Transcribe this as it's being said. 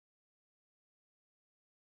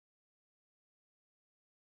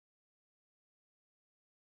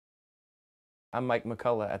I'm Mike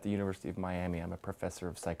McCullough at the University of Miami. I'm a professor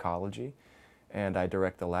of psychology, and I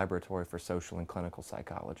direct the Laboratory for Social and Clinical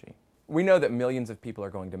Psychology. We know that millions of people are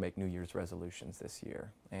going to make New Year's resolutions this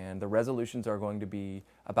year, and the resolutions are going to be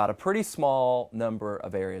about a pretty small number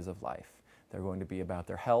of areas of life. They're going to be about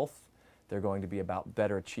their health, they're going to be about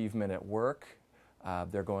better achievement at work,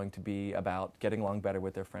 they're going to be about getting along better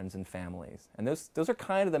with their friends and families. And those are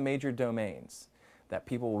kind of the major domains that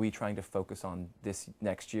people will be trying to focus on this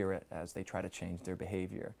next year as they try to change their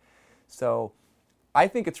behavior. So I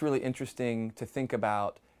think it's really interesting to think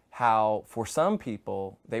about how, for some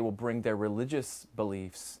people, they will bring their religious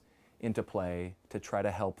beliefs into play to try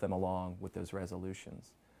to help them along with those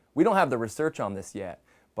resolutions. We don't have the research on this yet,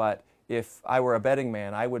 but if I were a betting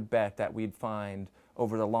man, I would bet that we'd find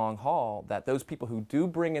over the long haul that those people who do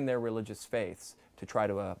bring in their religious faiths to try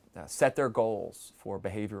to set their goals for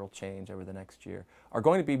behavioral change over the next year are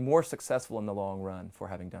going to be more successful in the long run for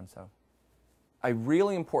having done so. A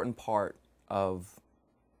really important part of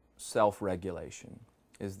self-regulation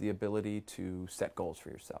is the ability to set goals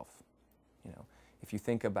for yourself. You know, if you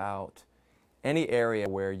think about any area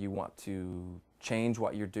where you want to change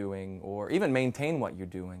what you're doing or even maintain what you're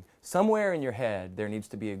doing, somewhere in your head there needs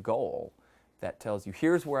to be a goal that tells you,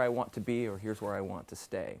 here's where I want to be or here's where I want to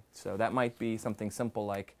stay. So that might be something simple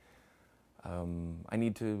like, I want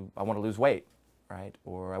to lose weight, right?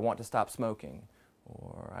 Or I want to stop smoking,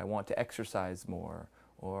 or I want to exercise more,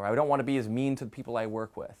 or I don't want to be as mean to the people I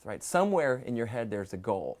work with, right? Somewhere in your head there's a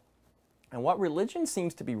goal. And what religion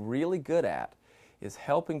seems to be really good at is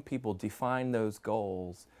helping people define those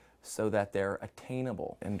goals so that they're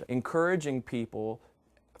attainable and encouraging people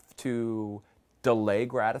to delay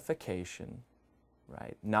gratification,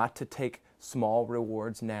 right? Not to take small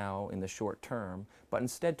rewards now in the short term, but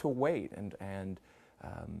instead to wait and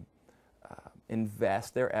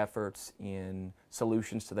invest their efforts in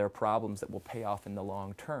solutions to their problems that will pay off in the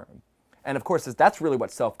long term. And of course, that's really what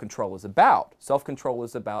self-control is about. Self-control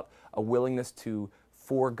is about a willingness to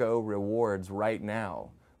forego rewards right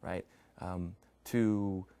now, right?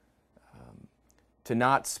 To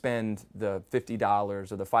not spend the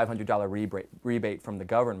 $50 or the $500 rebate from the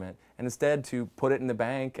government, and instead to put it in the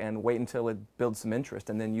bank and wait until it builds some interest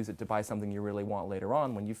and then use it to buy something you really want later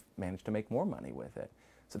on when you've managed to make more money with it.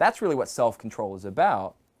 So that's really what self-control is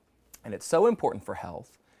about, and it's so important for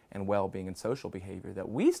health and well-being and social behavior that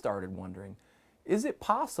we started wondering, is it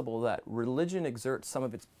possible that religion exerts some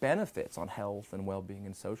of its benefits on health and well-being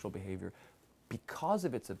and social behavior because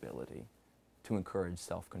of its ability to encourage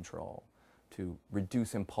self-control, to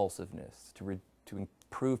reduce impulsiveness, to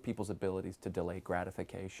improve people's abilities to delay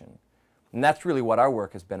gratification? And that's really what our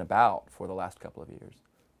work has been about for the last couple of years.